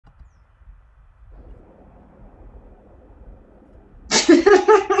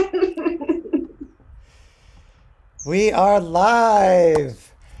We are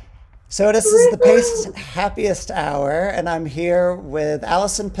live. So this is the Pace Happiest Hour, and I'm here with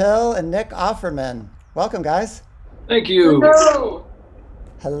Alison Pill and Nick Offerman. Welcome, guys. Thank you. Hello.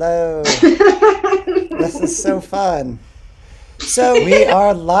 Hello. This is so fun. So we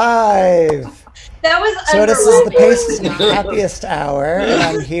are live. That was So this is the Pace underwhelming. Happiest Hour, and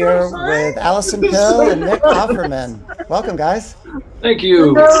I'm here with Alison Pill and Nick Offerman. Welcome, guys. Thank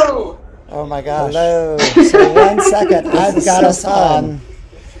you. Hello. Oh my gosh. Hello. So 1 second, I've got us on.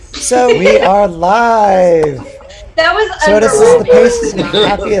 So we are live. That was So this is the Pace underwhelming.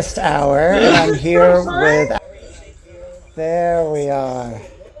 Happiest Hour, and I'm here with... There we are.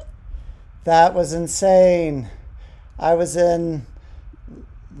 That was insane. I was in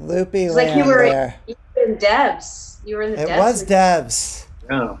loopy It's like land you were there. in devs. You were in the It devs. was devs.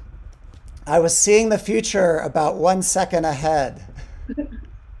 Yeah. I was seeing the future about 1 second ahead.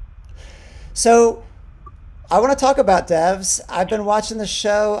 So I want to talk about devs. I've been watching the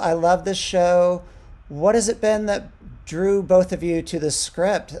show. I love this show. What has it been that drew both of you to the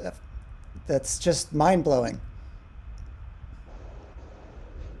script that's just mind-blowing?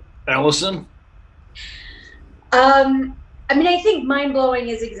 Allison? I mean, I think mind blowing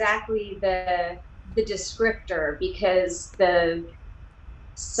is exactly the descriptor, because the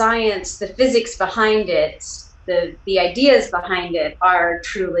science, the physics behind it, the ideas behind it are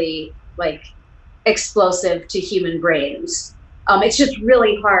truly like explosive to human brains. It's just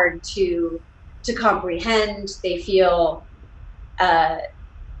really hard to comprehend. They feel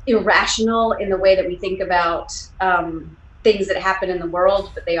irrational in the way that we think about things that happen in the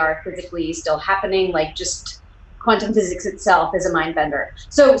world, but they are physically still happening. Like just quantum physics itself is a mind bender.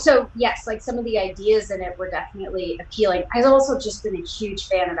 So yes, like some of the ideas in it were definitely appealing. I've also just been a huge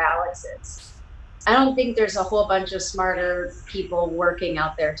fan of Alex's. I don't think there's a whole bunch of smarter people working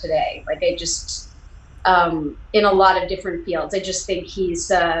out there today. Like I just, in a lot of different fields, I just think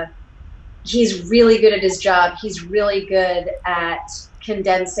he's really good at his job. He's really good at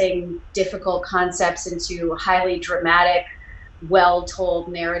condensing difficult concepts into highly dramatic, well-told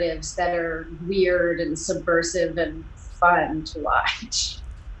narratives that are weird and subversive and fun to watch.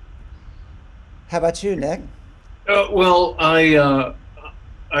 How about you, Nick? Well,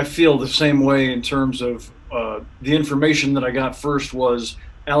 I feel the same way in terms of the information that I got first was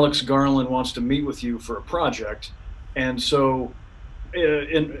Alex Garland wants to meet with you for a project, and so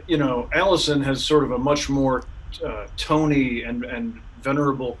Allison has sort of a much more Tony and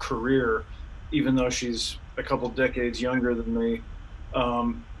venerable career, even though she's a couple decades younger than me.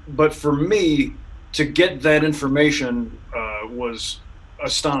 But for me, to get that information was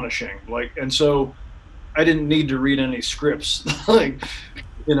astonishing. And so I didn't need to read any scripts.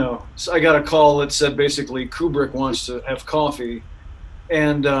 So I got a call that said basically Kubrick wants to have coffee,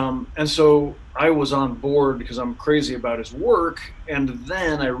 and so I was on board because I'm crazy about his work. And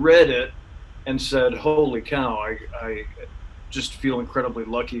then I read it and said, "Holy cow! I just feel incredibly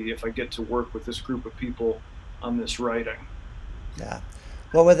lucky if I get to work with this group of people on this writing." Yeah.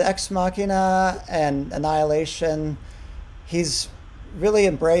 Well, with Ex Machina and Annihilation, he's really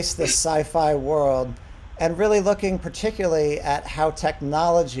embraced this sci-fi world and really looking particularly at how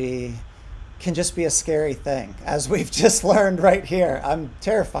technology can just be a scary thing, as we've just learned right here. I'm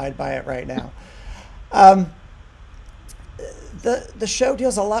terrified by it right now. The show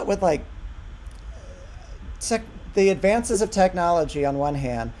deals a lot with like the advances of technology on one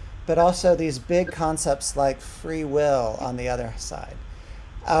hand, but also these big concepts like free will on the other side.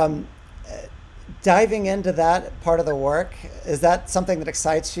 Diving into that part of the work, is that something that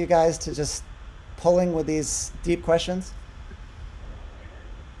excites you guys, to just pulling with these deep questions?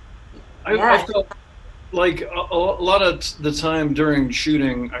 I felt like a lot of the time during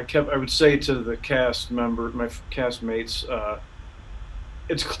shooting, I would say to the my castmates,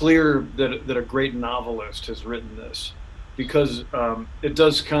 it's clear that a great novelist has written this, because it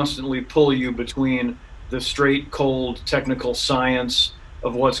does constantly pull you between the straight, cold, technical science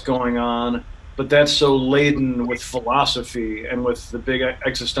of what's going on, but that's so laden with philosophy and with the big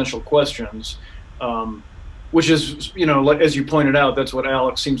existential questions, which is, as you pointed out, that's what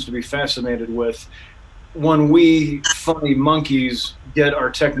Alex seems to be fascinated with. When we funny monkeys get our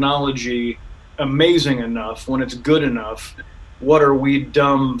technology amazing enough, when it's good enough, what are we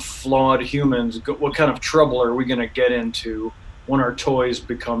dumb, flawed humans, what kind of trouble are we going to get into when our toys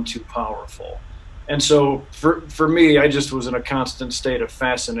become too powerful? And so for me, I just was in a constant state of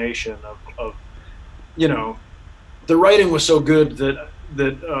fascination of the writing was so good that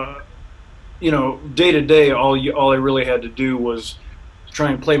day to day, all I really had to do was try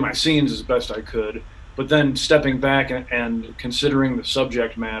and play my scenes as best I could. But then stepping back and considering the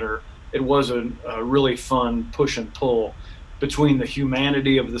subject matter it was a really fun push and pull between the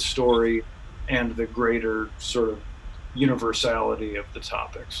humanity of the story and the greater sort of universality of the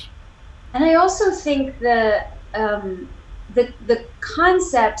topics. And I also think the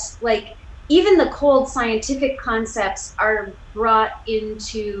concepts, like even the cold scientific concepts, are brought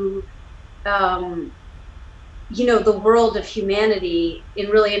into the world of humanity in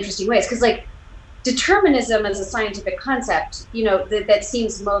really interesting ways. Because like determinism as a scientific concept, that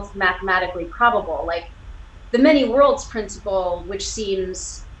seems most mathematically probable. Like the many worlds principle, which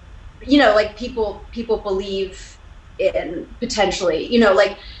seems, like people believe in potentially,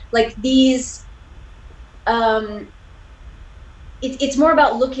 like these. It's more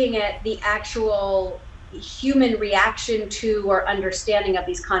about looking at the actual human reaction to or understanding of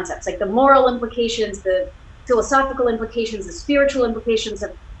these concepts, like the moral implications, the philosophical implications, the spiritual implications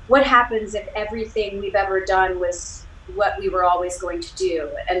of what happens if everything we've ever done was what we were always going to do,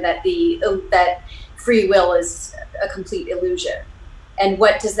 and that that free will is a complete illusion, and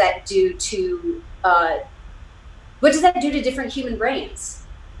what does that do to different human brains?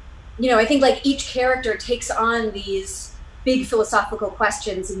 I think like each character takes on these big philosophical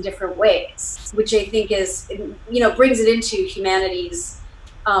questions in different ways, which I think is, brings it into humanity's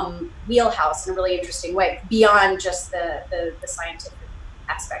wheelhouse in a really interesting way, beyond just the scientific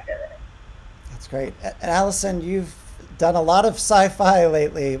aspect of it. That's great. And Alison, you've done a lot of sci-fi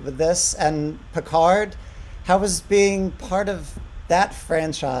lately with this and Picard. How was being part of that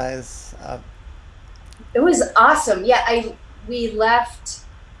franchise? It was awesome. Yeah, we left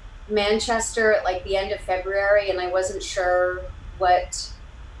Manchester at like the end of February, and I wasn't sure what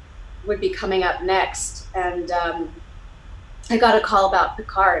would be coming up next. And I got a call about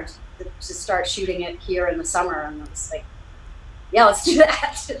Picard to start shooting it here in the summer, and I was like, "Yeah, let's do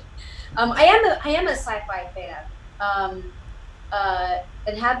that." I am a sci-fi fan,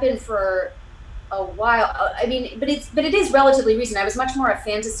 and have been for a while. I mean, but it is relatively recent. I was much more a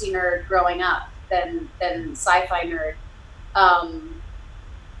fantasy nerd growing up than sci-fi nerd.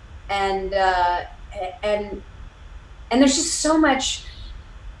 And there's just so much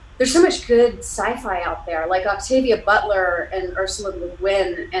good sci-fi out there, like Octavia Butler and Ursula Le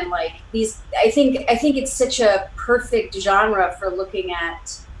Guin, and like these. I think it's such a perfect genre for looking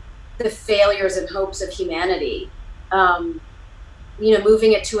at the failures and hopes of humanity.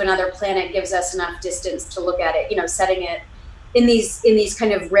 Moving it to another planet gives us enough distance to look at it. Setting it in these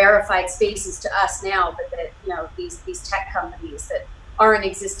kind of rarefied spaces to us now, but that these tech companies that are in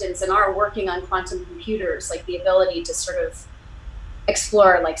existence and are working on quantum computers, like the ability to sort of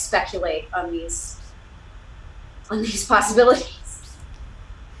explore, like speculate on these possibilities.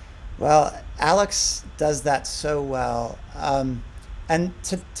 Well, Alex does that so well. And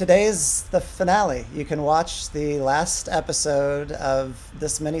today is the finale. You can watch the last episode of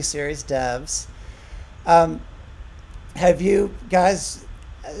this miniseries, Devs. Have you guys,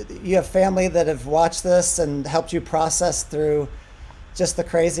 you have family that have watched this and helped you process through just the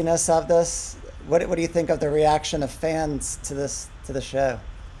craziness of this? What do you think of the reaction of fans to the show?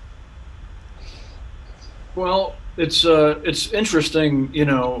 Well, it's interesting,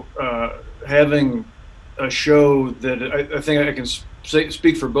 having a show that I think I can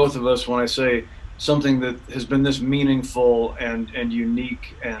speak for both of us when I say something that has been this meaningful and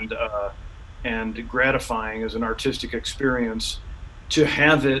unique and gratifying as an artistic experience, to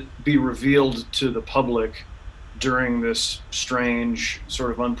have it be revealed to the public during this strange,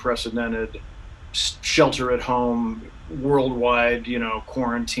 sort of unprecedented shelter at home, worldwide,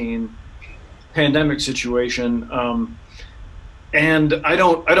 quarantine, pandemic situation. And I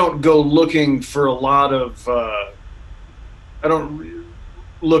don't go looking for a lot of, I don't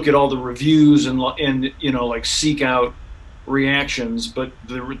look at all the reviews and like seek out reactions, but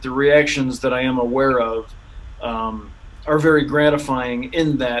the reactions that I am aware of are very gratifying,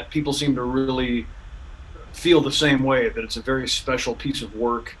 in that people seem to really feel the same way, that it's a very special piece of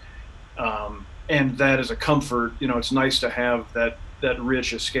work, and that is a comfort. It's nice to have that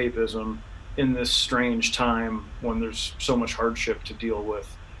rich escapism in this strange time when there's so much hardship to deal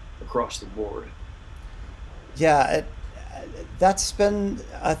with across the board. Yeah, that's been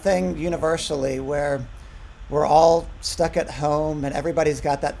a thing universally, where we're all stuck at home and everybody's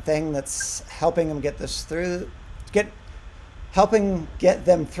got that thing that's helping them get them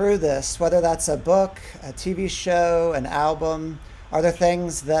through this, whether that's a book, a TV show, an album. Are there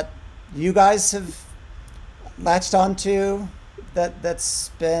things that you guys have latched onto that's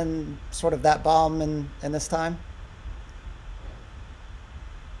been sort of that balm in this time?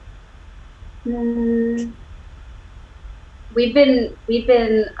 We've been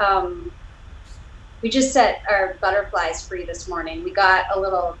We just set our butterflies free this morning. We got a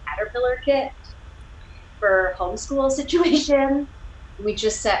little caterpillar kit for homeschool situation. We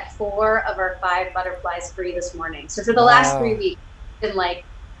just set 4 of our 5 butterflies free this morning. So for the last 3 weeks, it's been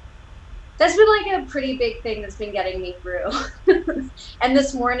that's been like a pretty big thing that's been getting me through. And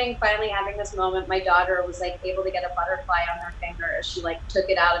this morning, finally having this moment, my daughter was like able to get a butterfly on her finger as she like took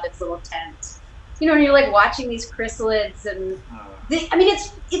it out of its little tent. You know, and you're like watching these chrysalids, and I mean,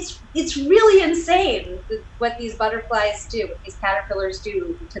 it's really insane what these butterflies do, what these caterpillars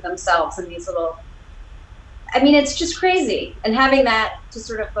do to themselves, and these little. I mean, it's just crazy. And having that to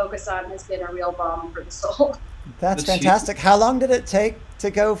sort of focus on has been a real balm for the soul. That's fantastic. How long did it take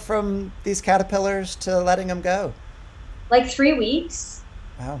to go from these caterpillars to letting them go? Like 3 weeks.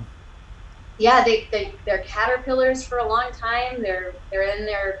 Wow. Yeah, they're caterpillars for a long time. They're in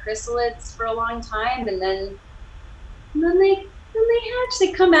their chrysalids for a long time, and then they hatch.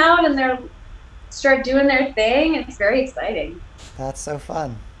 They come out and they start doing their thing. It's very exciting. That's so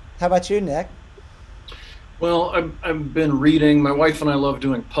fun. How about you, Nick? Well, I've been reading. My wife and I love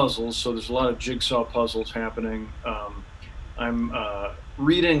doing puzzles, so there's a lot of jigsaw puzzles happening. I'm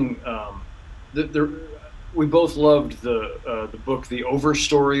reading. We both loved the book The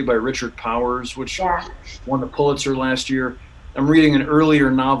Overstory by Richard Powers, which won the Pulitzer last year. I'm reading an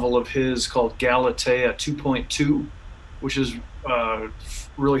earlier novel of his called Galatea 2.2, which is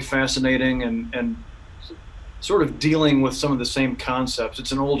really fascinating and sort of dealing with some of the same concepts.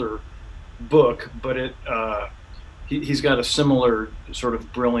 It's an older book, but he's got a similar sort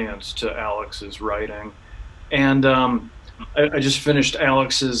of brilliance to Alex's writing. And I just finished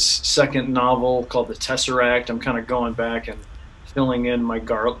Alex's second novel called The Tesseract. I'm kind of going back and filling in the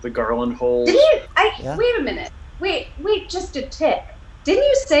Garland holes. Wait a minute. Wait, just a tick. Didn't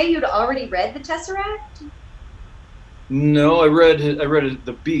you say you'd already read The Tesseract? No, I read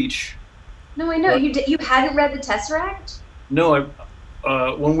The Beach. No, I know. You hadn't read The Tesseract? No,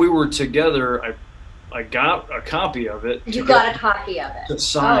 when we were together, I got a copy of it. You got a copy of it. To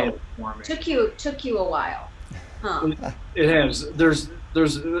sign it for me. Took you a while. Huh. It has. There's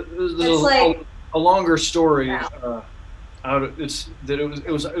a longer story. Wow.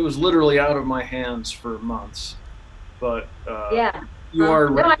 It was literally out of my hands for months. But you are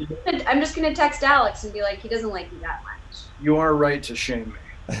right. No, I'm just gonna text Alex and be like, he doesn't like you that much. You are right to shame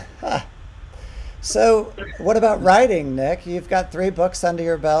me. So, what about writing, Nick? You've got 3 books under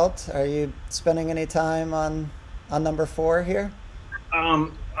your belt. Are you spending any time on number 4 here?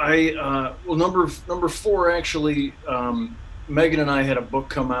 Number 4 actually. Megan and I had a book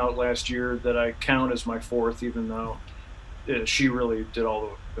come out last year that I count as my 4th, even though she really did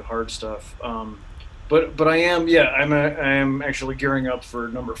all the hard stuff. But I am actually gearing up for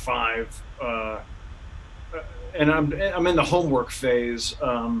number 5. And I'm in the homework phase.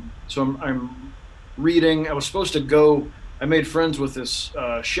 So I'm reading. I was supposed to go. I made friends with this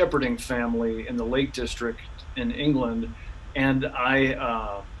shepherding family in the Lake District in England, and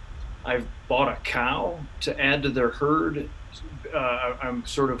I've bought a cow to add to their herd. I'm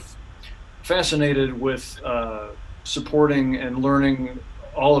sort of fascinated with supporting and learning.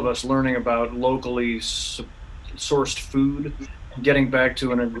 All of us learning about locally sourced food, and getting back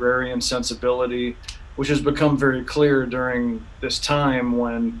to an agrarian sensibility, which has become very clear during this time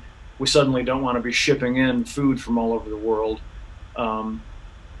when we suddenly don't want to be shipping in food from all over the world. And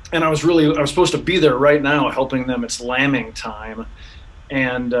I was supposed to be there right now helping them. It's lambing time.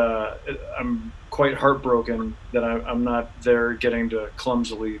 And I'm quite heartbroken that I'm not there getting to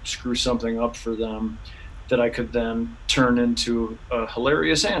clumsily screw something up for them that I could then turn into a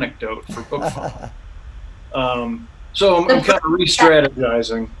hilarious anecdote for book 5. So I'm kind of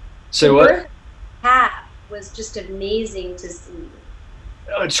re-strategizing. Say what? Cat was just amazing to see.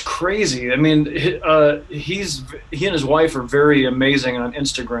 It's crazy. I mean, he and his wife are very amazing on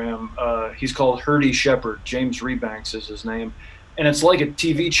Instagram. He's called Herdy Shepherd. James Rebanks is his name. And it's like a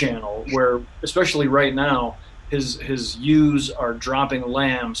TV channel where, especially right now, his ewes are dropping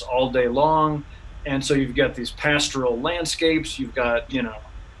lambs all day long. And so you've got these pastoral landscapes. You've got,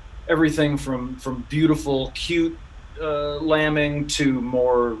 everything from beautiful, cute lambing to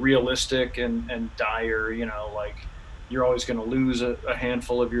more realistic and dire, like you're always going to lose a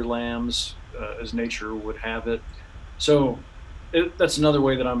handful of your lambs as nature would have it. So that's another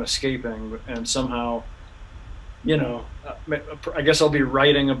way that I'm escaping. And somehow, I guess I'll be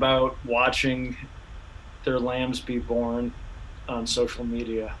writing about watching their lambs be born on social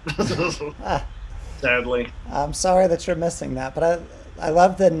media. Sadly. I'm sorry that you're missing that, but I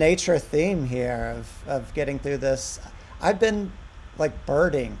love the nature theme here of getting through this. I've been like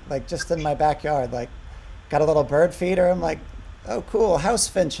birding, like just in my backyard, like got a little bird feeder. I'm like, oh cool, house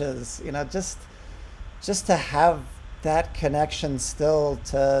finches, just just to have that connection still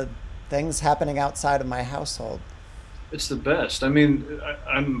to things happening outside of my household. It's the best. I mean,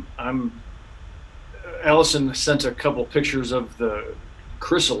 I'm Allison sent a couple pictures of the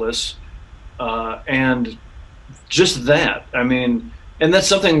chrysalis, and just that. I mean, and that's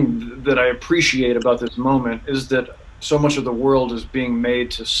something that I appreciate about this moment is that so much of the world is being made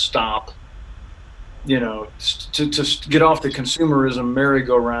to stop, to get off the consumerism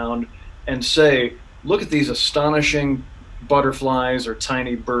merry-go-round and say, look at these astonishing butterflies or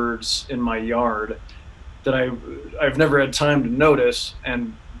tiny birds in my yard that I've never had time to notice,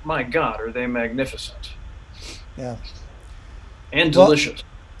 and my God, are they magnificent. Yeah. And delicious.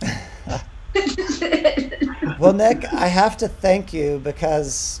 Well, Nick, I have to thank you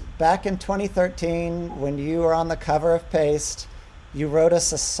because back in 2013, when you were on the cover of Paste, you wrote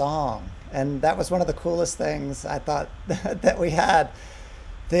us a song. And that was one of the coolest things I thought that we had.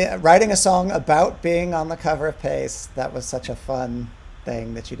 Writing a song about being on the cover of Paste, that was such a fun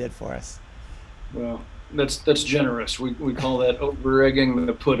thing that you did for us. Well, that's generous. We call that over-egging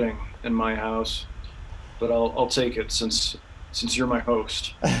the pudding in my house. But I'll take it since you're my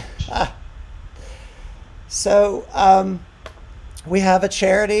host. So we have a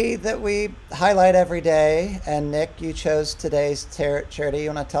charity that we highlight every day, and Nick, you chose today's charity.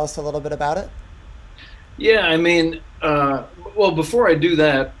 You want to tell us a little bit about it? Yeah, I mean, well, before I do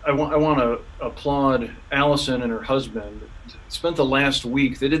that, I want to applaud Allison and her husband. Spent the last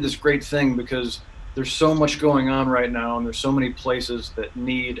week, they did this great thing because there's so much going on right now, and there's so many places that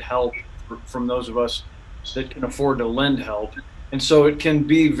need help from those of us that can afford to lend help. And so it can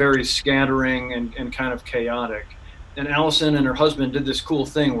be very scattering and kind of chaotic. And Allison and her husband did this cool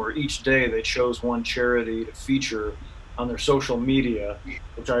thing where each day they chose one charity to feature on their social media,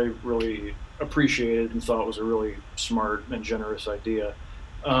 which I really appreciated and thought was a really smart and generous idea.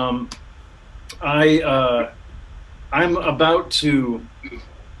 I'm about to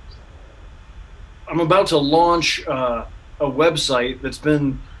launch a website that's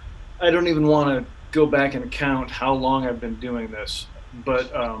been, I don't even want to go back and count how long I've been doing this,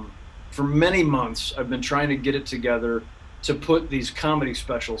 but for many months I've been trying to get it together to put these comedy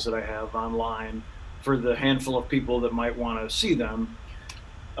specials that I have online for the handful of people that might want to see them.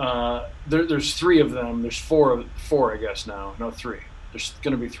 There's three of them. There's four I guess now. No, three. There's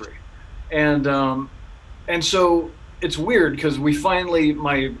going to be three, and so it's weird because we finally,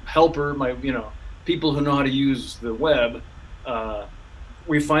 my helper, people who know how to use the web,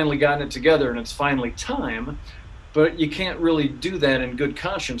 we've finally gotten it together and it's finally time, but you can't really do that in good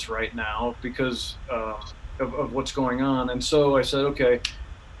conscience right now because of what's going on. And so I said, okay,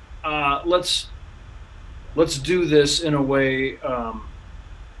 let's do this in a way,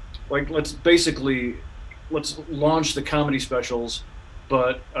 let's launch the comedy specials,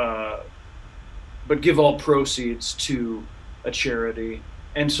 but give all proceeds to a charity.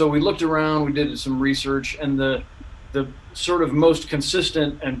 And so we looked around, we did some research, and the sort of most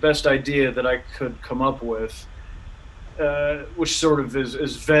consistent and best idea that I could come up with, which sort of is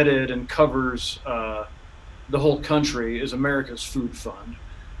vetted and covers the whole country, is America's Food Fund,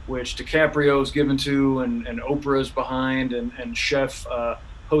 which DiCaprio's given to and Oprah's behind, and Chef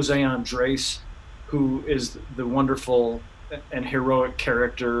Jose Andres, who is the wonderful and heroic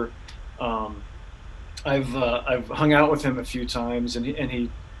character. I've hung out with him a few times, and he,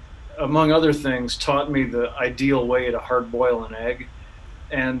 among other things, taught me the ideal way to hard boil an egg.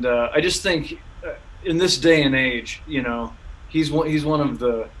 And I just think in this day and age, he's one of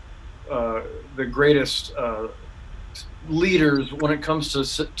the greatest leaders when it comes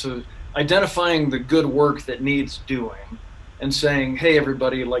to identifying the good work that needs doing and saying, hey,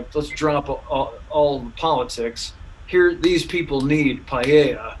 everybody, let's drop all the politics. Here, these people need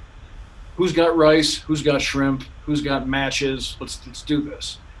paella. Who's got rice? Who's got shrimp? Who's got matches? Let's do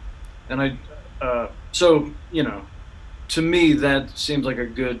this. And so to me, that seems like a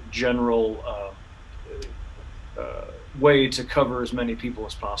good general way to cover as many people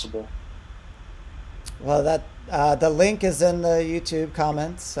as possible. Well, the link is in the YouTube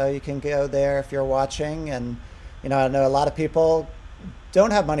comments, so you can go there if you're watching. And I know a lot of people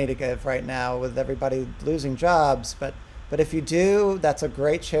don't have money to give right now with everybody losing jobs, but if you do, that's a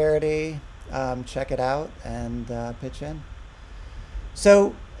great charity. Check it out and pitch in.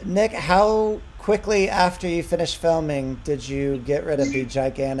 So, Nick, how quickly after you finished filming did you get rid of the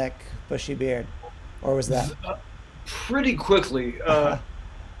gigantic bushy beard, or was that pretty quickly? I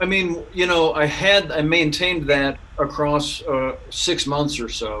mean, I maintained that across 6 months or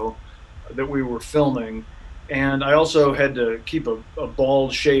so that we were filming, and I also had to keep a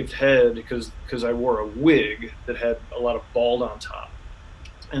bald shaved head because I wore a wig that had a lot of bald on top,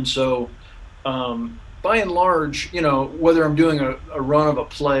 and so by and large, you know, whether I'm doing a run of a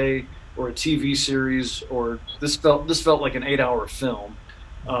play or a TV series, or this felt like an 8-hour film.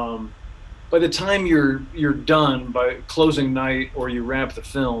 By the time you're done by closing night or you wrap the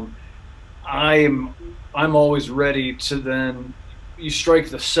film, I'm always ready to then you strike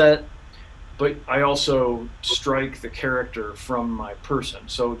the set, but I also strike the character from my person.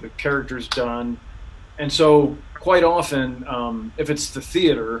 So the character's done, and so quite often, if it's the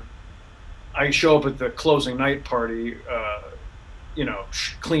theater, I show up at the closing night party, you know,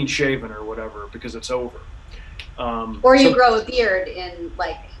 clean shaven or whatever, because it's over. Or you grow a beard in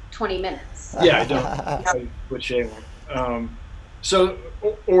like 20 minutes. Yeah, I don't. I quit shaving. So,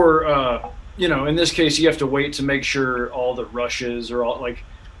 or you know, in this case, you have to wait to make sure all the rushes or all, like,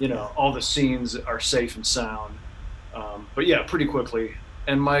 you know, all the scenes are safe and sound. But yeah, pretty quickly.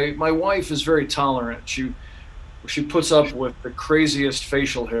 And my wife is very tolerant. She puts up with the craziest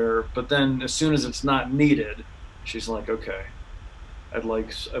facial hair, but then as soon as it's not needed, she's like, okay, I'd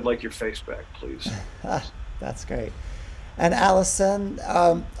like your face back, please. That's great. And Alison,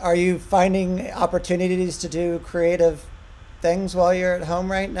 are you finding opportunities to do creative things while you're at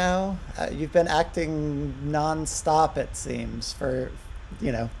home right now? You've been acting nonstop, it seems, for,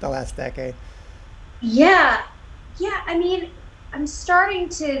 you know, the last decade. Yeah. I mean,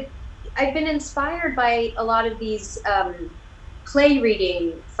 I've been inspired by a lot of these play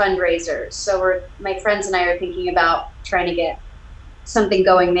reading fundraisers. So my friends and I are thinking about trying to get something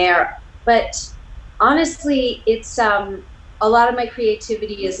going there. But honestly, it's a lot of my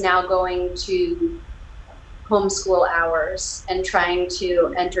creativity is now going to homeschool hours and trying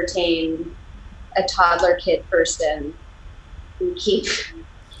to entertain a toddler kid person and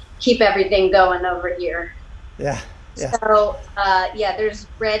keep everything going over here. Yeah. So there's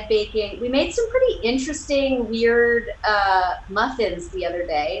bread baking. We made some pretty interesting, weird muffins the other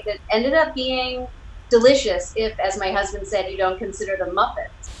day that ended up being delicious if, as my husband said, you don't consider them muffins.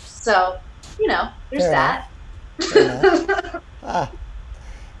 So, you know, there's Fair that. enough.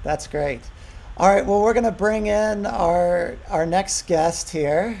 That's great. All right, well, we're going to bring in our next guest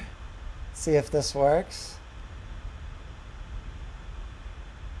here. See if this works.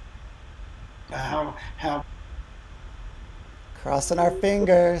 How Crossing our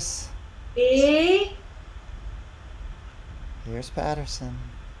fingers. Hey. Here's Patterson.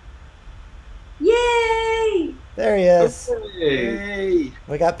 Yay! There he is. Hey.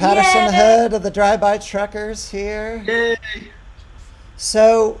 We got Patterson Yay! Hood of the Drive-By Truckers here. Yay.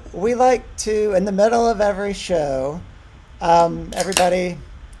 So we like to, in the middle of every show, everybody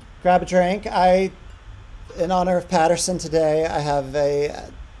grab a drink. In honor of Patterson today, I have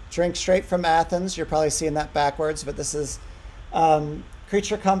a drink straight from Athens. You're probably seeing that backwards, but this is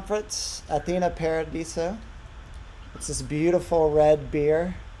Creature Comforts Athena Paradiso. It's this beautiful red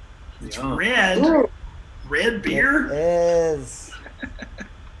beer. It's Yeah. red. Ooh. Red beer? It is.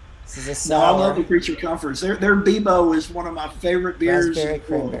 This is a No, I sour love the Creature Comforts. Their Bebo is one of my favorite beers. raspberry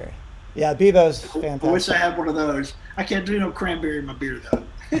cranberry. Yeah, Bebo's I fantastic. wish I had one of those. I can't do no cranberry in my beer though.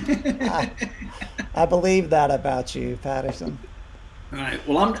 I believe that about you, Patterson. All right.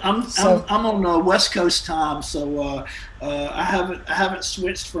 Well, I'm on West Coast time, so I haven't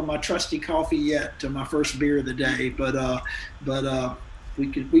switched from my trusty coffee yet to my first beer of the day. But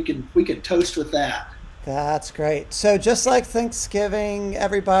we could toast with that. That's great. So just like Thanksgiving,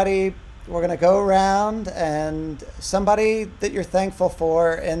 everybody, we're going to go around and somebody that you're thankful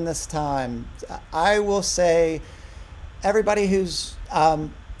for in this time. I will say everybody who's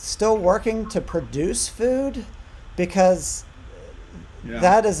still working to produce food, because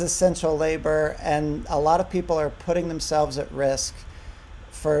that is essential labor, and a lot of people are putting themselves at risk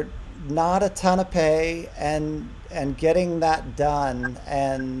for not a ton of pay and getting that done.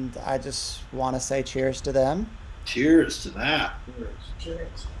 And I just want to say cheers to them. Cheers to that.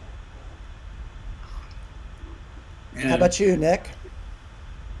 Cheers. How about you, Nick?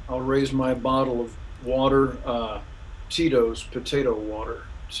 I'll raise my bottle of water, Tito's potato water,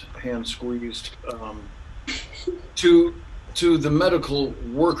 hand squeezed. To the medical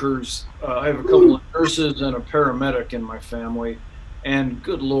workers, I have a couple of nurses and a paramedic in my family, and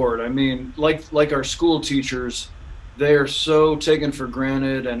good Lord, I mean, like our school teachers, they are so taken for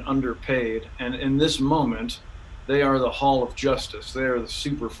granted and underpaid. And in this moment, they are the Hall of Justice. They are the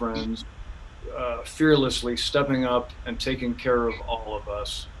super friends, fearlessly stepping up and taking care of all of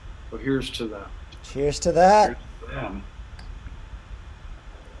us. So here's to them. Cheers to that. Here's to them.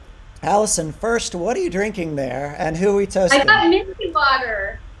 Alison, first, what are you drinking there, and who are we toasting? I got minty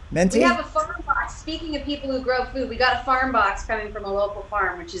water. Minty? We have a farm box. Speaking of people who grow food, we got a farm box coming from a local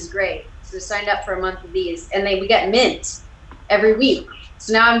farm, which is great. So we signed up for a month of these, and we get mint every week.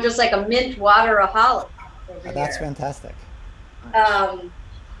 So now I'm just like a mint wateraholic over That's here. fantastic.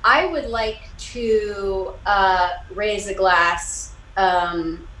 I would like to raise a glass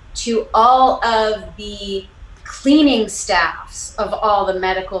to all of the cleaning staffs of all the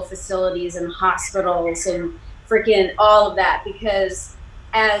medical facilities and hospitals and freaking all of that, because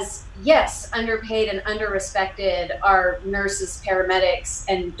as, yes, underpaid and underrespected our nurses, paramedics,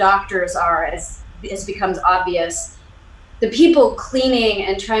 and doctors are, as becomes obvious, the people cleaning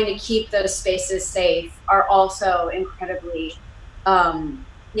and trying to keep those spaces safe are also incredibly,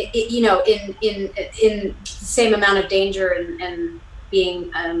 you know, in the same amount of danger and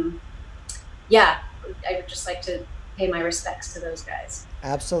being, yeah, I would just like to pay my respects to those guys.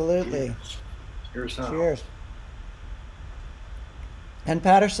 Absolutely. Cheers. Cheers. And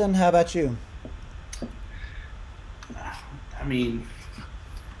Patterson, how about you? I mean,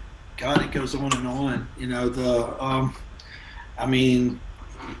 God, it goes on and on. You know, I mean,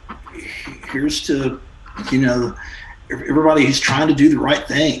 here's to, you know, everybody who's trying to do the right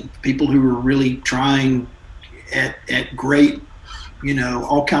thing, people who are really trying at great, you know,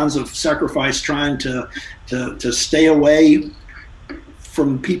 all kinds of sacrifice, trying to stay away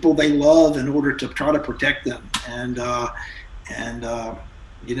from people they love in order to try to protect them. And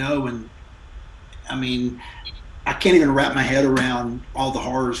you know, and I mean, I can't even wrap my head around all the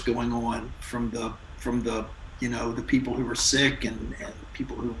horrors going on from the you know, the people who are sick and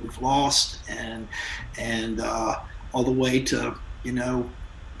people who we've lost, and all the way to, you know,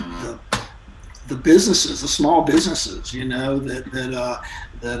 the businesses, the small businesses, you know, that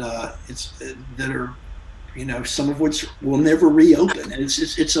are, you know, some of which will never reopen. And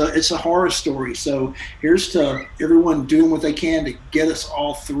it's a horror story. So here's to everyone doing what they can to get us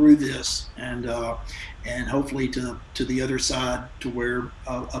all through this, and hopefully to the other side, to where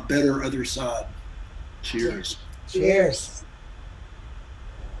a better other side. Cheers. Cheers.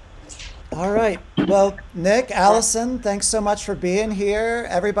 All right. Well, Nick, Alison, thanks so much for being here.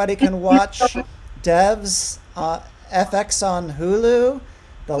 Everybody can watch Devs FX on Hulu.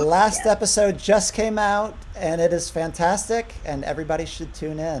 The last episode just came out, and it is fantastic, and everybody should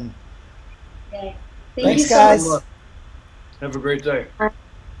tune in. Okay. Thanks, guys. So much. Have a great day.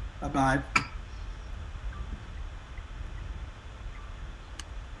 Bye-bye.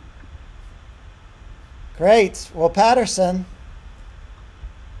 Great. Well, Patterson.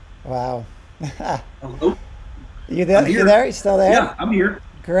 Wow. Hello? You there? You there? You still there? Yeah, I'm here.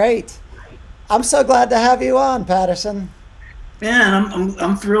 Great. I'm so glad to have you on, Patterson. Man,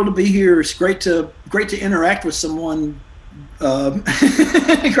 I'm thrilled to be here. It's great to interact with someone. Great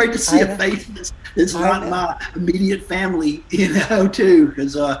to see a face that's not my immediate family, you know, too.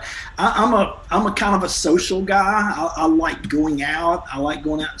 Because I'm a kind of a social guy. I like going out. I like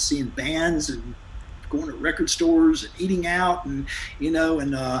going out and seeing bands and going to record stores and eating out, and you know,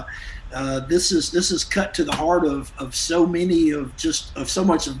 and this is cut to the heart of so many of so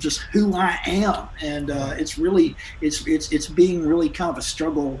much of just who I am, and it's really it's being really kind of a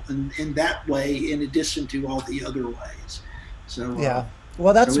struggle in that way, in addition to all the other ways. So yeah,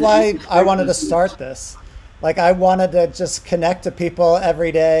 well, that's why I wanted to start this. Like, I wanted to just connect to people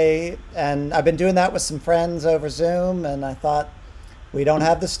every day, and I've been doing that with some friends over Zoom, and I thought, we don't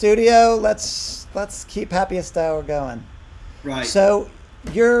have the studio, let's keep Happiest Hour going. Right. So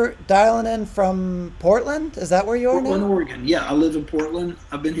you're dialing in from Portland? Is that where you are now? Portland, Oregon. Yeah, I live in Portland.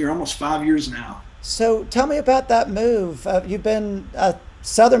 I've been here almost 5 years now. So tell me about that move. You've been a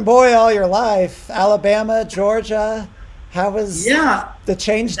Southern boy all your life, Alabama, Georgia. How was the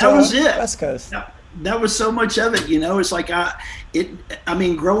change to West Coast? That was so much of it, you know. It's like I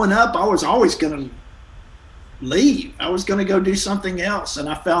mean, growing up, I was always going to leave. I was going to go do something else, and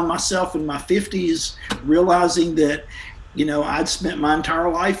I found myself in my 50s realizing that, you know, I'd spent my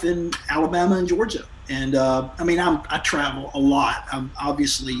entire life in Alabama and Georgia, and I mean, I travel a lot.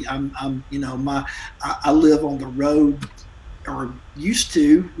 You know, I live on the road, or used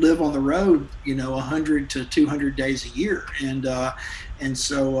to live on the road, you know, 100 to 200 days a year, and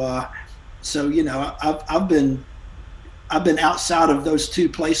so you know, I've been outside of those two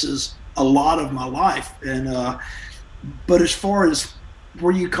places a lot of my life, and but as far as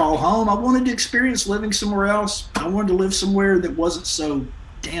where you call home, I wanted to experience living somewhere else. I wanted to live somewhere that wasn't so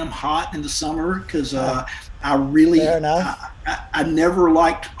damn hot in the summer, because I really I never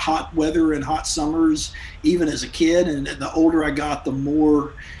liked hot weather and hot summers, even as a kid, and the older I got, the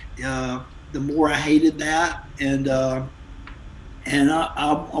more I hated that, and I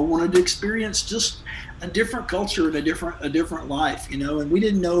wanted to experience just a different culture and a different life, you know. And we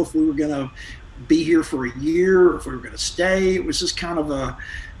didn't know if we were going to be here for a year or if we were going to stay. It was just kind of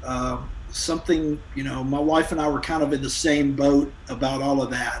something, you know, my wife and I were kind of in the same boat about all of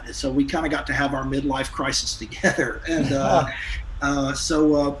that. And so we kind of got to have our midlife crisis together. And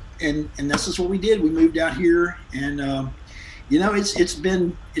and this is what we did. We moved out here, and you know, it's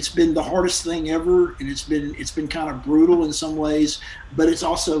been the hardest thing ever, and it's been kind of brutal in some ways, but it's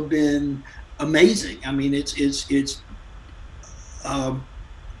also been amazing. I mean,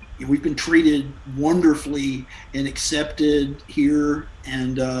 we've been treated wonderfully and accepted here,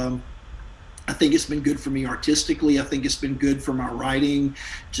 and I think it's been good for me artistically. I think it's been good for my writing.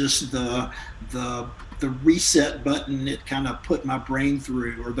 Just the reset button it kind of put my brain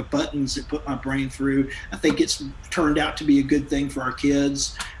through, or the buttons that put my brain through. I think it's turned out to be a good thing for our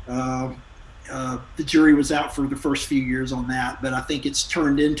kids. The jury was out for the first few years on that, but I think it's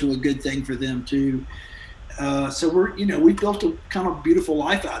turned into a good thing for them too. So we built a kind of beautiful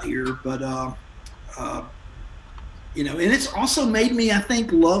life out here, but you know, and it's also made me, I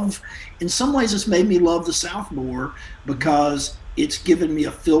think, love, in some ways it's made me love the South more, because it's given me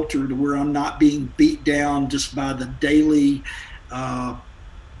a filter to where I'm not being beat down just by the daily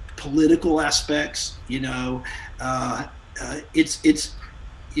political aspects. You know, it's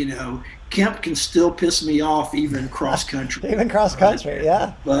you know, Kemp can still piss me off even cross country. Even cross country,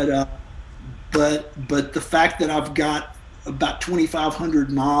 yeah. But the fact that I've got about 2,500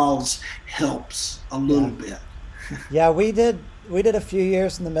 miles helps a little bit. Yeah, we did a few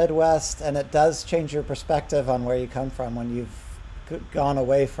years in the Midwest, and it does change your perspective on where you come from when you've gone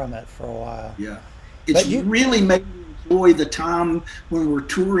away from it for a while. Yeah, it's really made me enjoy the time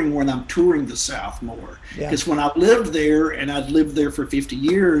when I'm touring the South more. Because when I lived there, and I'd lived there for 50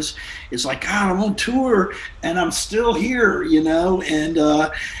 years, it's like, God, I'm on tour and I'm still here, you know, and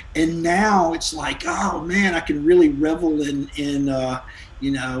now it's like, oh man, I can really revel in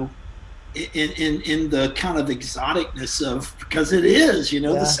you know, in the kind of exoticness of, because it is, you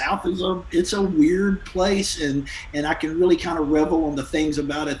know, the South it's a weird place, and I can really kind of revel on the things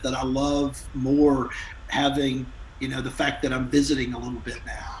about it that I love more, having, you know, the fact that I'm visiting a little bit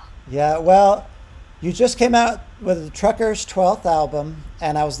now. Yeah, well, you just came out with the Truckers' 12th album,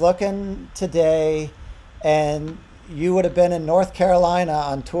 and I was looking today, and you would have been in North Carolina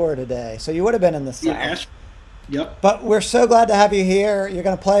on tour today, so you would have been in the South. Yeah, yep. But we're so glad to have you here. You're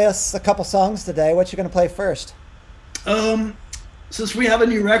going to play us a couple songs today. What you going to play first? Since we have a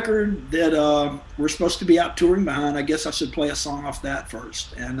new record that we're supposed to be out touring behind, I guess I should play a song off that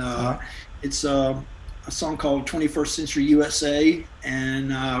first. And it's a song called 21st Century USA,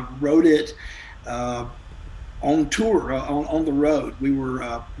 and wrote it on tour, on the road.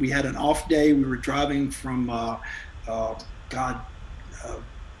 We had an off day. We were driving from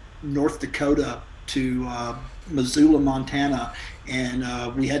North Dakota to Missoula, Montana,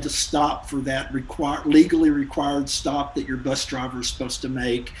 and we had to stop for that legally required stop that your bus driver is supposed to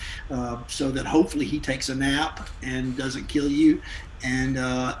make, so that hopefully he takes a nap and doesn't kill you. And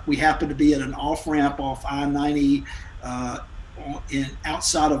we happened to be at an off-ramp off I-90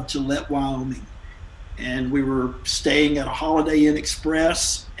 outside of Gillette, Wyoming, and we were staying at a Holiday Inn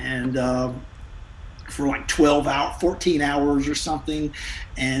Express, and for like 14 hours or something,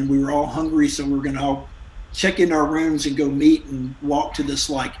 and we were all hungry, so we were going to all check in our rooms and go meet and walk to this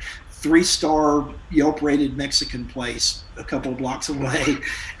like 3-star Yelp rated Mexican place a couple of blocks away.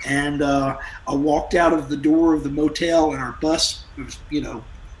 And I walked out of the door of the motel, and our bus was, you know,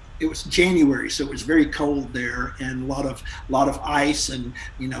 it was January, so it was very cold there, and a lot of ice, and,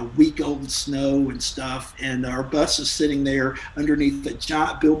 you know, week-old snow and stuff. And our bus is sitting there underneath a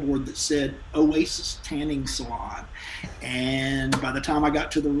giant billboard that said Oasis Tanning Salon. And by the time I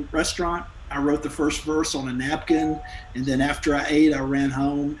got to the restaurant, I wrote the first verse on a napkin, and then after I ate, I ran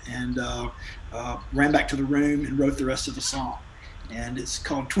home and ran back to the room and wrote the rest of the song. And it's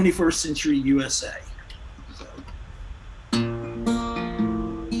called 21st Century USA. So.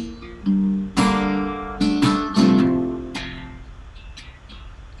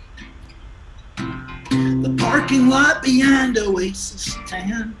 The parking lot behind Oasis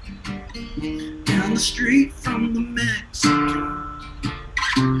Tan, down the street from the Mexican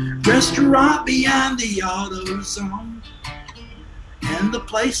restaurant behind the AutoZone, and the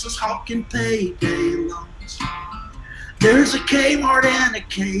place is hawking payday loans. There's a Kmart and a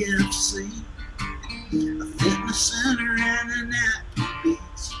KFC, a fitness center and an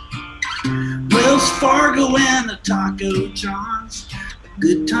Applebee's, Wells Fargo and a Taco John's, a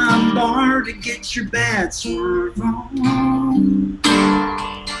good time bar to get your bad swerve on.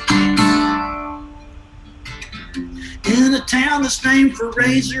 In a town that's named for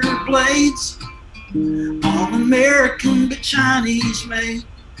razor blades, all American but Chinese made,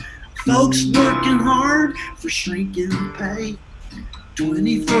 folks working hard for shrinking pay,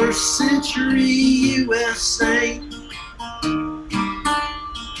 21st century USA.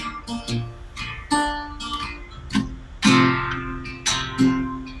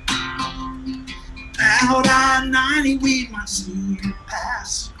 Out I-90 we might see you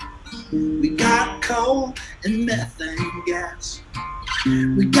pass. We got coal and methane gas.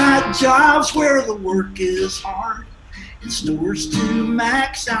 We got jobs where the work is hard, and stores to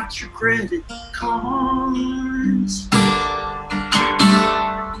max out your credit cards.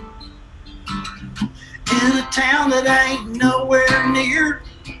 In a town that ain't nowhere near,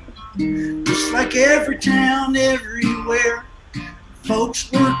 just like every town everywhere,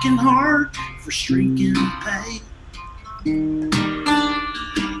 folks working hard for shrinking pay.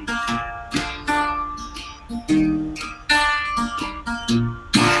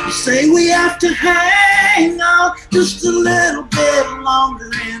 You say we have to hang on just a little bit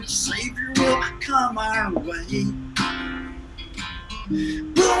longer and the Savior will come our way.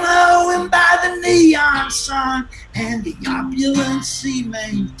 We'll know him by the neon sign and the opulence he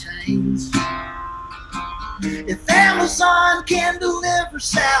maintains. If Amazon can deliver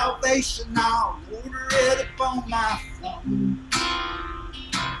salvation, I'll order it upon my phone.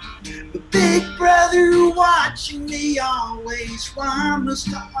 But Big Brother watching me always, why must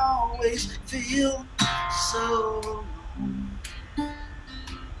I always feel so alone?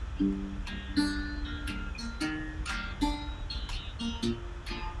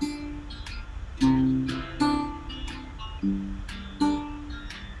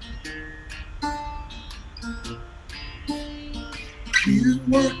 Men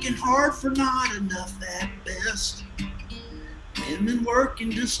working hard for not enough at best. Women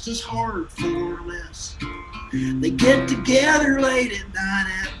working just as hard for less. They get together late at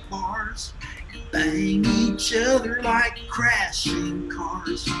night at bars and bang each other like crashing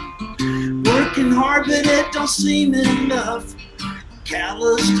cars. Working hard but it don't seem enough.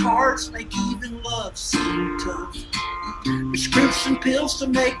 Calloused hearts make even love seem tough. Prescription pills to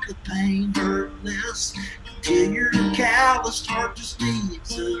make the pain hurt less, till your calloused heart just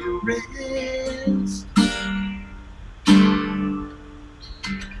needs a rest.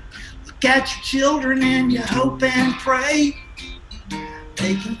 Look at your children and you hope and pray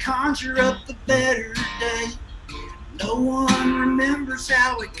they can conjure up a better day. No one remembers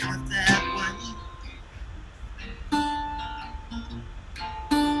how it got that way.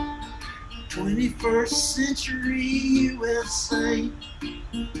 21st century USA.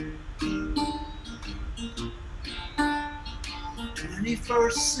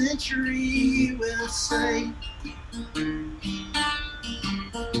 21st century USA.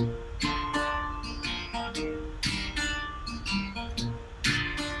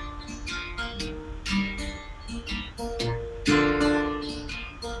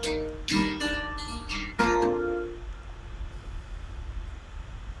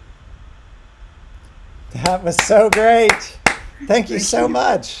 That was so great. Thank you so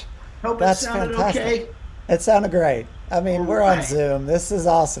much. Hope That's it sounded fantastic. okay. It sounded great. I mean, we're on right. Zoom. This is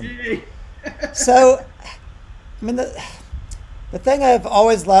awesome. So, I mean, the thing I've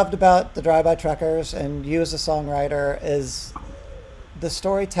always loved about the Drive-By Truckers and you as a songwriter is the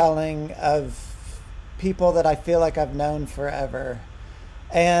storytelling of people that I feel like I've known forever.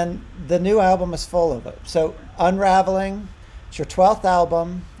 And the new album is full of it. So, Unraveling, it's your 12th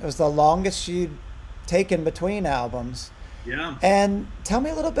album. It was the longest you'd taken between albums. Yeah. And tell me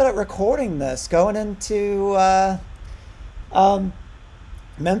a little bit about recording this, going into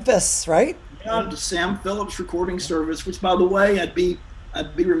Memphis, right? Yeah, the Sam Phillips recording service, which, by the way, I'd be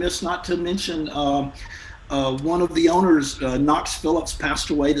remiss not to mention one of the owners, Knox Phillips, passed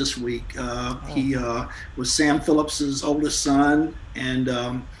away this week. He was Sam Phillips's oldest son,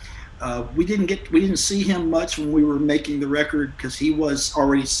 and we didn't see him much when we were making the record because he was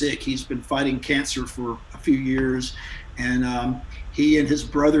already sick. He's been fighting cancer for a few years, and he and his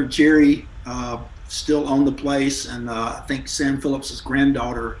brother Jerry still own the place, and I think Sam Phillips's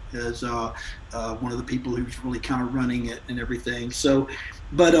granddaughter is one of the people who's really kind of running it and everything. So,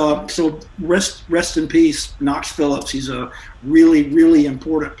 but so rest in peace, Knox Phillips. He's a really, really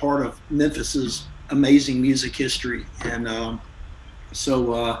important part of Memphis's amazing music history, and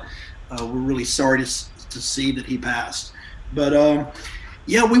so we're really sorry to see that he passed. But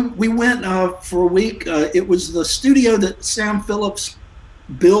yeah, we went for a week. It was the studio that Sam Phillips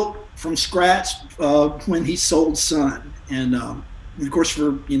built from scratch when he sold Sun, and of course,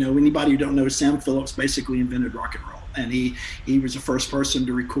 for anybody who don't know, Sam Phillips basically invented rock and roll, and he was the first person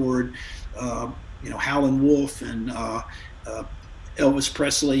to record Howlin' Wolf and Elvis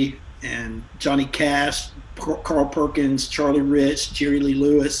Presley and Johnny Cash, Carl Perkins, Charlie Rich, Jerry Lee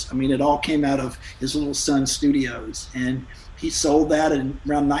Lewis. I mean, it all came out of his little Sun studios, and he sold that in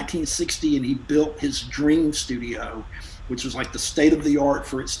around 1960, and he built his dream studio, which was like the state of the art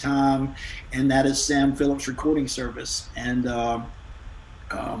for its time, and that is Sam Phillips Recording Service. And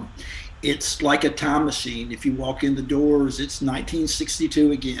it's like a time machine. If you walk in the doors, it's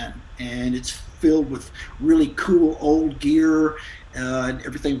 1962 again, and it's filled with really cool old gear.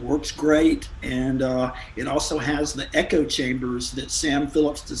 Everything works great, and it also has the echo chambers that Sam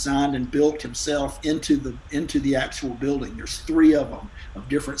Phillips designed and built himself into the actual building. There's 3 of them of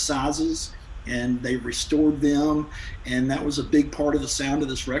different sizes, and they restored them, and that was a big part of the sound of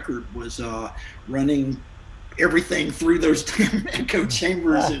this record, was running everything through those damn echo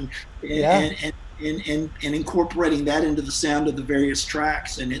chambers and incorporating that into the sound of the various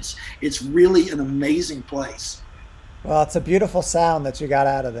tracks. And it's really an amazing place. Well, it's a beautiful sound that you got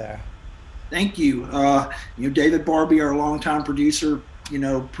out of there. Thank you. David Barbie, our longtime producer,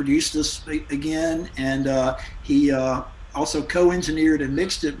 produced this again, and he also co-engineered and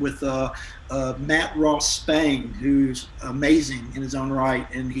mixed it with Matt Ross Spang, who's amazing in his own right,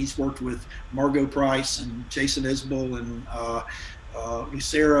 and he's worked with Margot Price and Jason Isbell and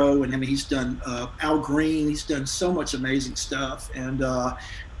Lucero, and I mean, he's done Al Green. He's done so much amazing stuff,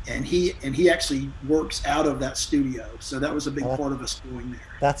 and he actually works out of that studio, so that was a big part of us going there.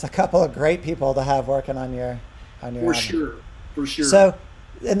 That's a couple of great people to have working on your for album. For sure. So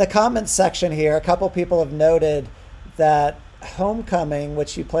in the comments section here, a couple people have noted that Homecoming,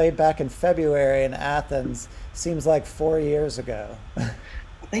 which you played back in February in Athens, seems like 4 years ago. I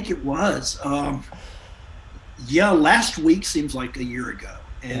think it was. Last week seems like a year ago.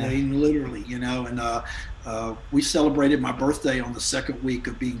 And I mean, literally, and we celebrated my birthday on the 2nd week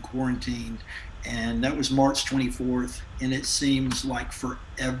of being quarantined, and that was March 24th, and it seems like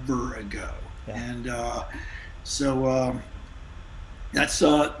forever ago. Yeah. And so that's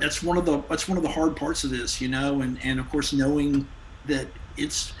one of the hard parts of this, and of course knowing that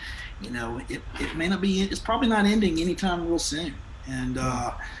it's, it may not be, it's probably not ending anytime real soon, and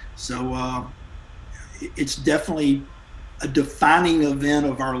so it's definitely a defining event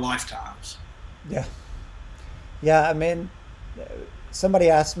of our lifetimes. Yeah. I mean, somebody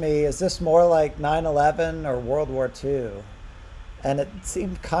asked me, is this more like 9/11 or World War II? And it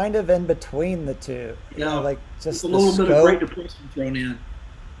seemed kind of in between the two. Like just a little bit of Great Depression thrown in.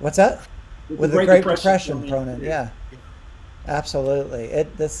 What's that? With the Great Depression thrown in. Yeah. Absolutely.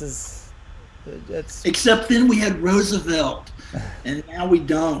 It's except then we had Roosevelt, and now we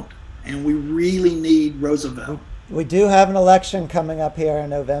don't, and we really need Roosevelt. We do have an election coming up here in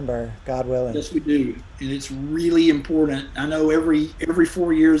November, God willing. Yes, we do, and it's really important. I know every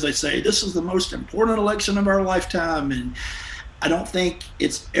 4 years they say this is the most important election of our lifetime, and I don't think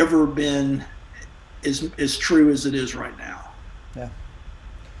it's ever been as true as it is right now. Yeah.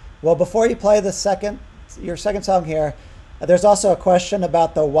 Well, before you play your second song here, there's also a question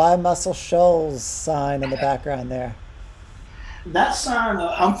about the Why Muscle Shoals sign in the background there. That sign,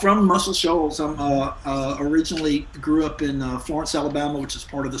 I'm from Muscle Shoals. I'm originally grew up in Florence, Alabama, which is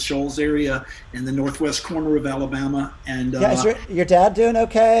part of the Shoals area in the northwest corner of Alabama. And is your dad doing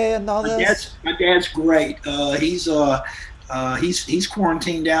okay and all this? My dad's great. He's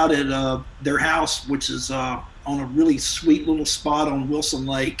quarantined out at their house, which is on a really sweet little spot on Wilson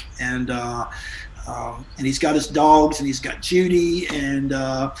Lake, and he's got his dogs, and he's got Judy, and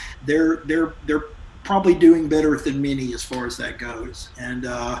they're probably doing better than many as far as that goes. And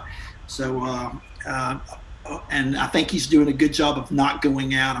and I think he's doing a good job of not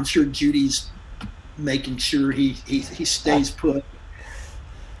going out. I'm sure Judy's making sure he stays put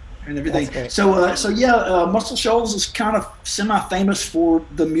and everything. So Muscle Shoals is kind of semi-famous for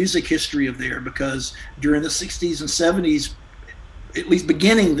the music history of there, because during the 60s and 70s, at least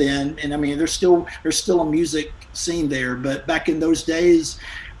beginning then, and I mean there's still a music scene there, but back in those days,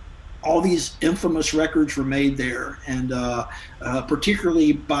 all these infamous records were made there, and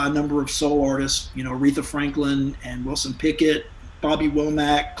particularly by a number of soul artists, Aretha Franklin and Wilson Pickett, Bobby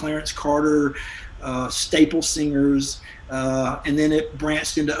Womack, Clarence Carter, staple singers, and then it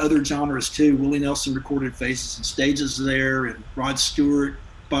branched into other genres too. Willie Nelson recorded Faces and Stages there, and Rod Stewart,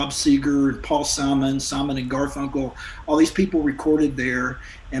 Bob Seger, and Paul Simon and Garfunkel. All these people recorded there,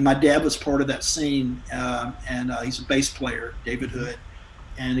 and my dad was part of that scene, and he's a bass player, David Hood.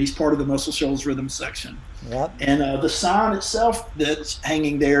 And he's part of the Muscle Shoals rhythm section. Yep. And the sign itself that's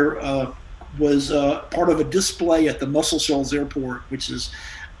hanging there was part of a display at the Muscle Shoals Airport, which is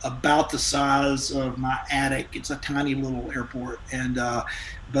about the size of my attic. It's a tiny little airport, and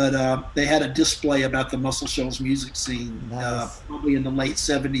but they had a display about the Muscle Shoals music scene, nice. Probably in the late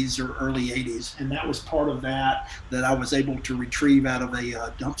 70s or early 80s, and that was part of that I was able to retrieve out of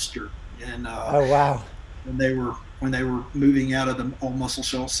a dumpster. And oh wow. when they were moving out of the old Muscle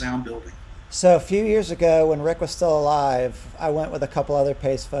Shoals Sound building. So a few years ago, when Rick was still alive, I went with a couple other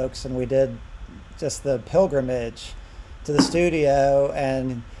Pace folks, and we did just the pilgrimage to the studio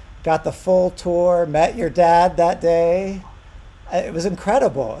and got the full tour. Met your dad that day. It was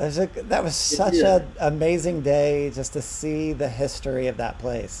incredible. That was such an amazing day just to see the history of that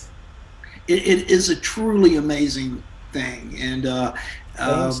place. It is a truly amazing thing, and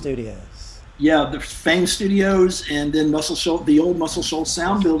Fame Studios. Yeah, the Fame Studios, and then the old Muscle Shoals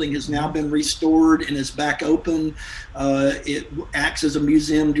Sound building has now been restored and is back open. It acts as a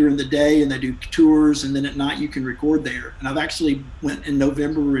museum during the day, and they do tours, and then at night you can record there. And I've actually went in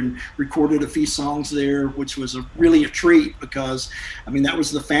November and recorded a few songs there, which was really a treat, because I mean that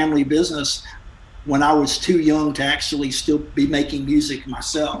was the family business when I was too young to actually still be making music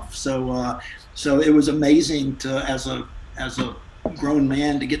myself. So it was amazing to as a grown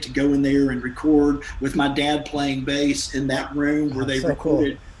man to get to go in there and record with my dad playing bass in that room where they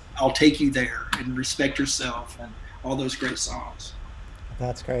recorded cool. I'll Take You There and Respect Yourself and all those great songs.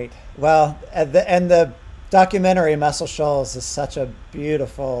 That's great. Well, and the documentary Muscle Shoals is such a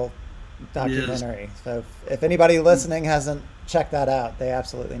beautiful documentary. Yes. So if anybody listening hasn't checked that out, they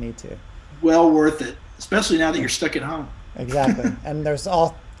absolutely need to. Well worth it, especially now that you're stuck at home. Exactly. And there's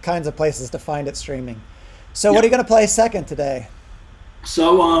all kinds of places to find it streaming. So what are you going to play second today?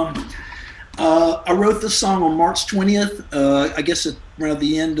 So I wrote this song on March 20th, I guess around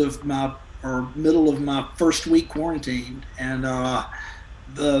the end of middle of my first week quarantined, and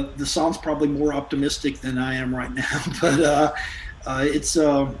the song's probably more optimistic than I am right now, but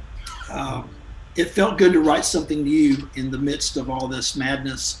it felt good to write something new in the midst of all this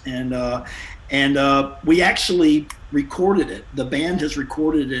madness, and we actually recorded it. The band has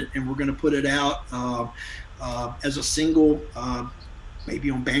recorded it, and we're going to put it out as a single.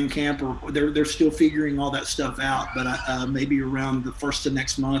 Maybe on Bandcamp, or they're still figuring all that stuff out, but maybe around the first of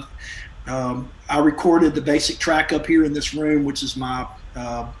next month. I recorded the basic track up here in this room, which is my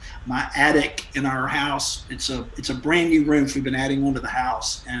attic in our house. It's a brand new room we've been adding onto the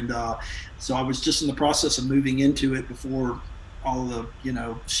house, and so I was just in the process of moving into it before all the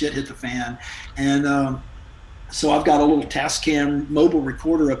shit hit the fan, and so I've got a little Tascam mobile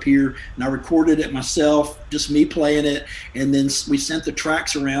recorder up here, and I recorded it myself, just me playing it, and then we sent the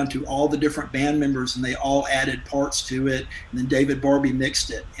tracks around to all the different band members, and they all added parts to it, and then David Barbie mixed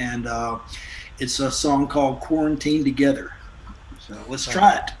it, and it's a song called Quarantine Together. So let's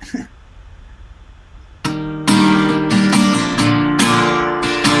try it.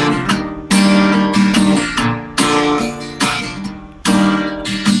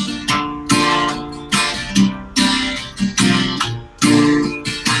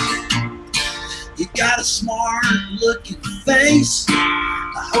 Got a smart looking face.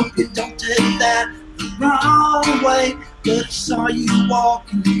 I hope you don't take that the wrong way, but I saw you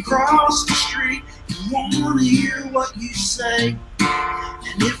walking across the street and want to hear what you say.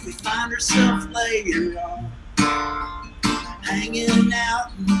 And if we find ourselves later on hanging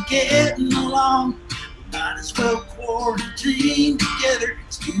out and getting along, we might as well quarantine together.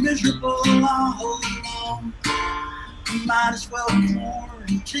 It's too miserable all alone. We might as well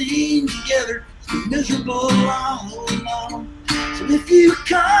quarantine together. Miserable all alone. So if you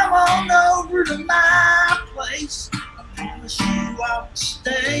come on over to my place, I promise you I will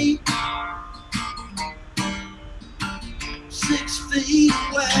stay 6 feet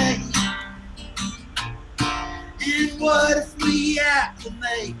away. And what if we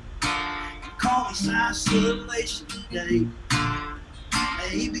acclimate and call this isolation today?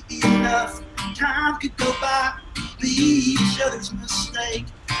 Maybe enough time could go by to be each other's mistake.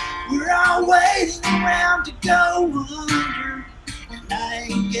 We're all waiting around to go under, and I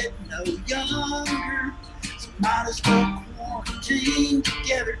ain't getting no younger. So might as well quarantine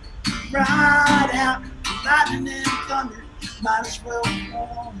together, ride out the lightning and thunder. Might as well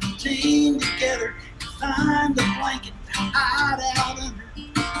quarantine together and find a blanket to hide out under.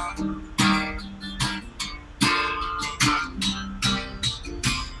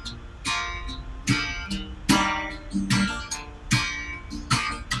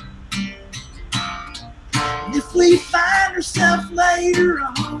 If we find ourselves later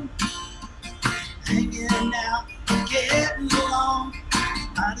on hanging out, getting along,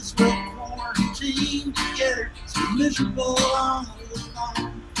 might as well quarantine together. It's miserable all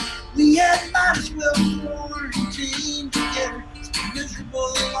alone. We might as well quarantine together. It's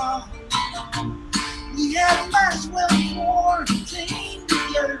miserable all alone. We might as well quarantine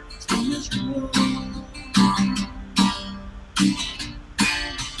together. It's miserable.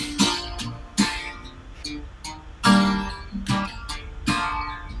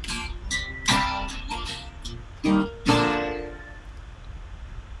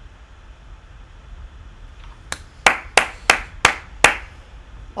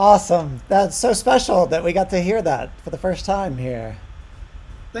 Awesome. That's so special that we got to hear that for the first time here.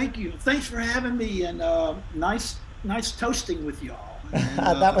 Thank you. Thanks for having me, and nice toasting with y'all. And,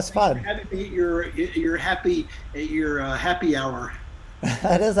 That was fun. Thanks for having me at your happy hour.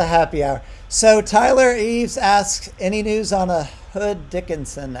 That is a happy hour. So Tyler Eves asks, any news on a Hood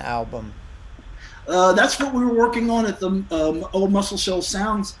Dickinson album? That's what we were working on at the Old Muscle Shoals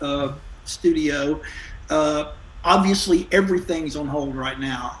Sounds studio. Obviously, everything's on hold right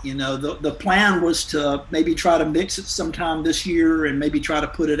now. You know, the plan was to maybe try to mix it sometime this year and maybe try to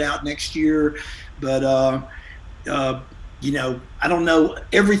put it out next year. But, you know, I don't know.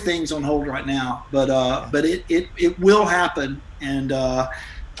 Everything's on hold right now. But it will happen. And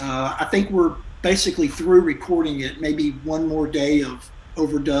I think we're basically through recording it. Maybe one more day of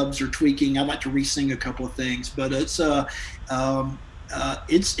overdubs or tweaking. I'd like to re-sing a couple of things. But it's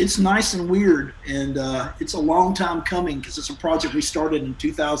nice and weird, and it's a long time coming because it's a project we started in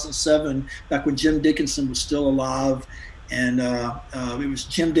 2007, back when Jim Dickinson was still alive, and it was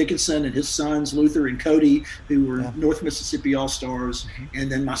Jim Dickinson and his sons Luther and Cody, who were North Mississippi All-Stars, and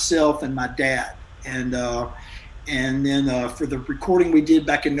then myself and my dad, and then for the recording we did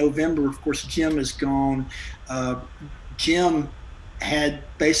back in November, of course Jim is gone. Jim had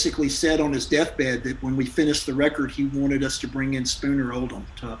basically said on his deathbed that when we finished the record, he wanted us to bring in Spooner Oldham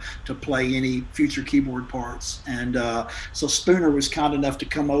to play any future keyboard parts. And so Spooner was kind enough to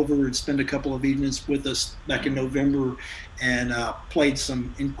come over and spend a couple of evenings with us back in November, and played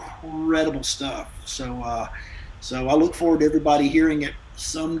some incredible stuff. So I look forward to everybody hearing it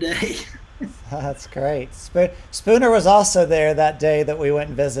someday. That's great. Spooner was also there that day that we went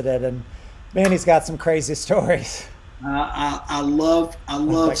and visited, and man, he's got some crazy stories. I love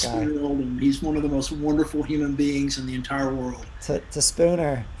Spooner Oldham. He's one of the most wonderful human beings in the entire world. To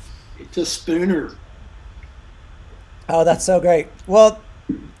Spooner. To Spooner. Oh, that's so great. Well,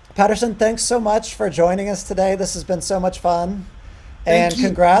 Patterson, thanks so much for joining us today. This has been so much fun. And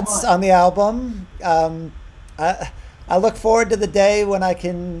congrats on the album. I look forward to the day when I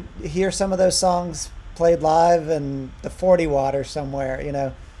can hear some of those songs played live in the 40 watt or somewhere, you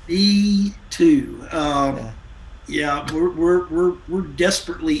know. Me too. Yeah, we're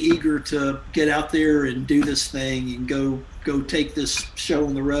desperately eager to get out there and do this thing and go take this show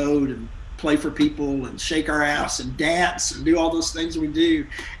on the road and play for people and shake our ass and dance and do all those things we do.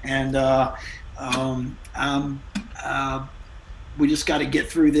 And we just got to get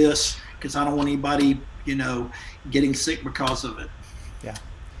through this because I don't want anybody, you know, getting sick because of it. Yeah.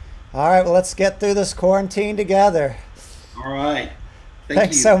 All right. Well, let's get through this quarantine together. All right.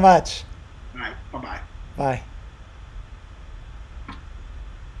 Thanks so much. All right. Bye-bye. Bye.